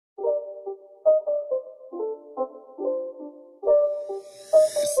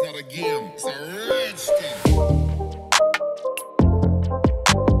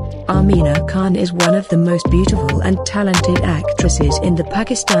Armeena Khan is one of the most beautiful and talented actresses in the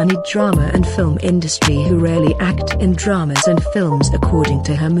Pakistani drama and film industry who rarely act in dramas and films according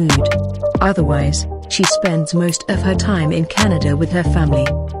to her mood. Otherwise, she spends most of her time in Canada with her family.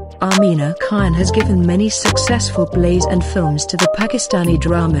 Armeena Khan has given many successful plays and films to the Pakistani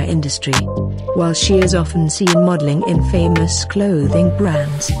drama industry. While she is often seen modeling in famous clothing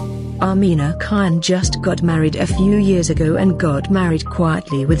brands, Armeena Khan just got married a few years ago and got married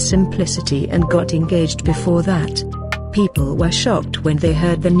quietly with simplicity and got engaged before that. People were shocked when they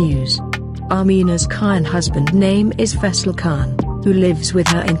heard the news. Armeena's Khan husband name is Faisal Khan, who lives with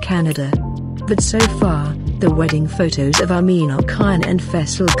her in Canada. But so far, the wedding photos of Armeena Khan and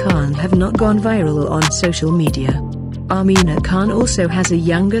Faisal Khan have not gone viral on social media. Armeena Khan also has a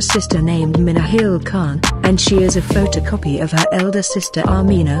younger sister named Minahil Khan, and she is a photocopy of her elder sister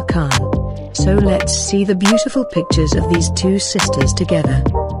Armeena Khan. So let's see the beautiful pictures of these two sisters together.